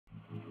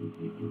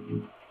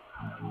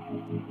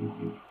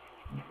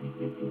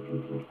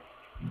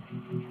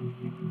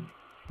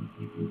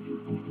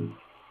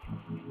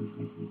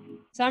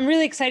So I'm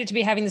really excited to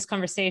be having this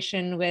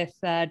conversation with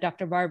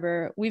Dr.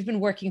 Barber. We've been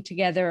working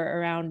together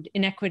around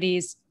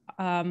inequities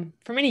for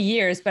many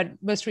years, but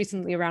most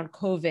recently around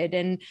COVID.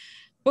 And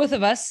both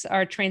of us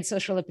are trained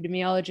social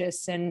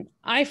epidemiologists. And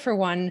I, for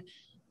one,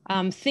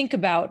 think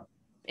about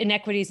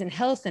inequities in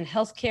health and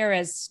healthcare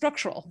as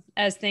structural,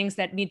 as things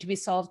that need to be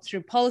solved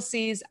through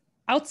policies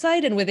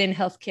outside and within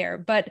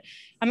healthcare. But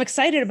I'm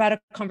excited about a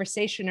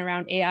conversation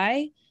around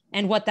AI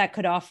and what that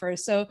could offer.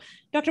 So,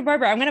 Dr.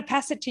 Barber, I'm going to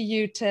pass it to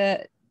you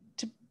to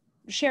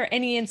share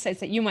any insights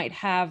that you might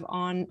have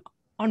on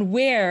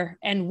where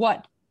and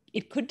what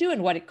it could do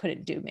and what it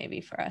couldn't do, maybe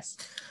for us.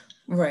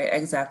 Right,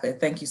 exactly.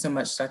 Thank you so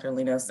much, Dr.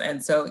 Linos.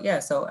 And so,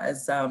 so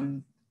as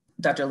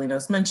Dr.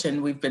 Linos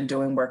mentioned, we've been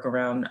doing work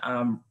around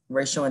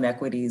racial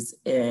inequities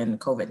in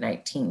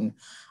COVID-19.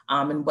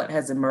 And what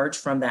has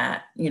emerged from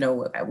that,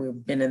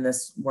 we've been in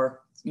this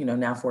work,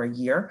 now for a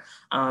year,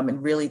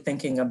 and really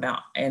thinking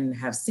about and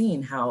have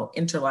seen how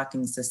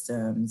interlocking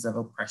systems of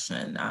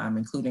oppression,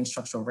 including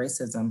structural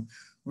racism,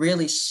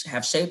 really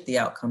have shaped the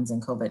outcomes in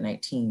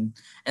COVID-19.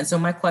 And so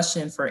my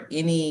question for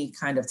any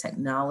kind of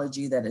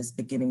technology that is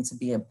beginning to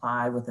be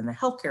applied within the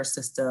healthcare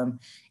system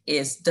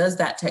is, does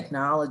that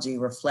technology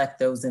reflect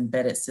those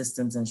embedded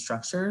systems and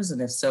structures?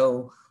 And if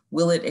so,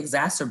 will it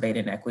exacerbate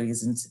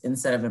inequities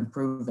instead of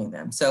improving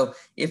them? So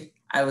if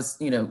I was,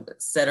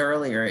 said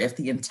earlier, if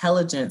the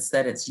intelligence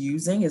that it's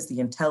using is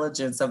the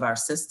intelligence of our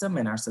system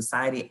and our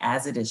society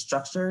as it is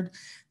structured,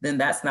 then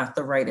that's not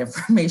the right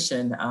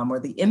information or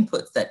the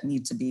inputs that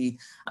need to be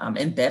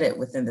embedded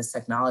within this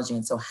technology.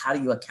 And so how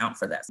do you account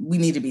for that? We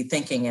need to be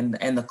thinking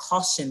and the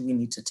caution we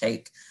need to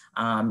take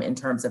in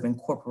terms of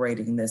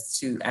incorporating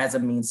this as a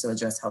means to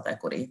address health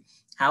equity.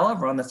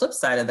 However, on the flip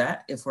side of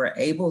that, if we're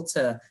able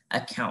to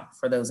account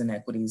for those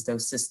inequities,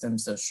 those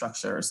systems, those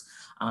structures,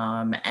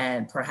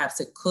 and perhaps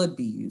it could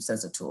be used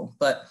as a tool.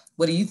 But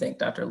what do you think,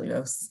 Dr.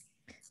 Linos?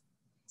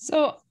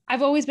 So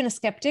I've always been a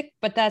skeptic,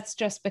 but that's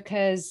just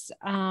because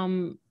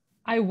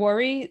I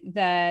worry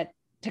that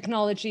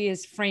technology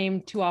is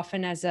framed too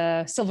often as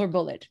a silver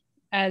bullet,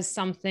 as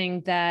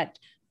something that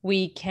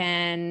we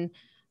can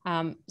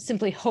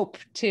simply hope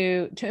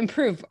to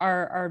improve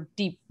our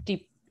deep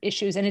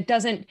issues, and it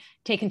doesn't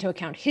take into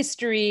account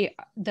history,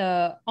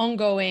 the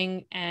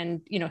ongoing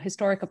and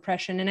historic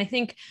oppression. And I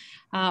think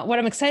what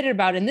I'm excited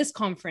about in this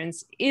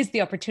conference is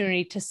the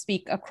opportunity to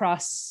speak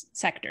across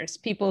sectors,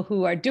 people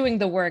who are doing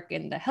the work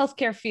in the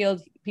healthcare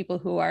field, people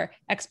who are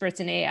experts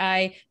in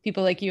AI,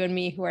 people like you and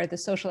me who are the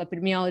social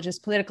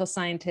epidemiologists, political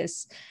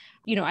scientists.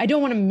 I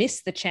don't want to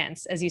miss the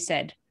chance, as you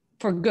said,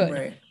 for good.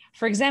 Right.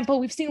 For example,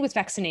 we've seen with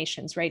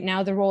vaccinations right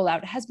now, the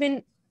rollout has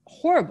been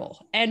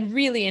horrible and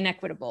really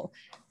inequitable.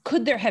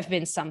 Could there have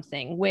been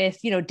something with,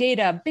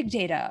 data, big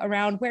data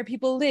around where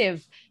people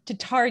live to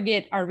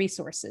target our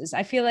resources?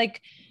 I feel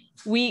like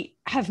we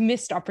have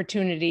missed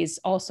opportunities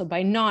also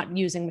by not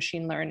using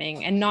machine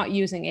learning and not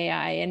using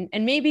AI.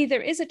 And maybe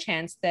there is a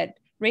chance that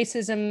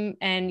racism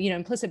and,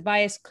 implicit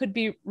bias could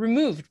be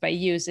removed by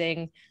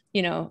using,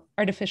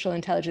 artificial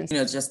intelligence.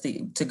 Just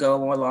to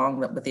go along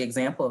with the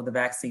example of the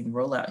vaccine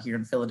rollout here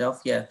in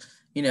Philadelphia,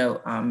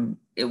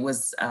 it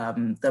was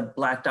the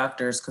Black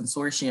Doctors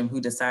Consortium who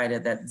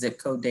decided that zip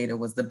code data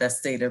was the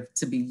best data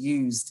to be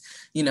used,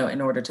 in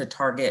order to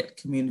target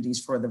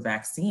communities for the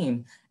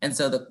vaccine. And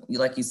so,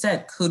 like you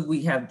said, could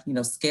we have,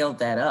 scaled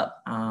that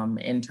up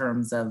in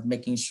terms of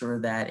making sure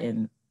that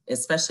in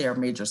especially our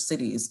major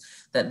cities,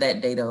 that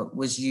data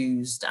was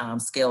used,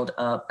 scaled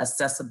up,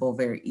 accessible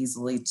very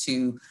easily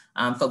to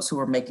folks who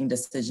are making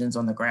decisions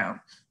on the ground,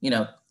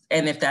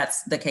 and if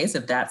that's the case,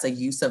 if that's a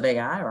use of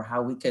AI or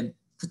how we could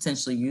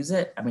potentially use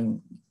it, I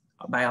mean,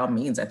 by all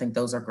means, I think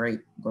those are great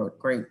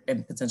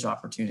and potential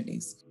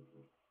opportunities.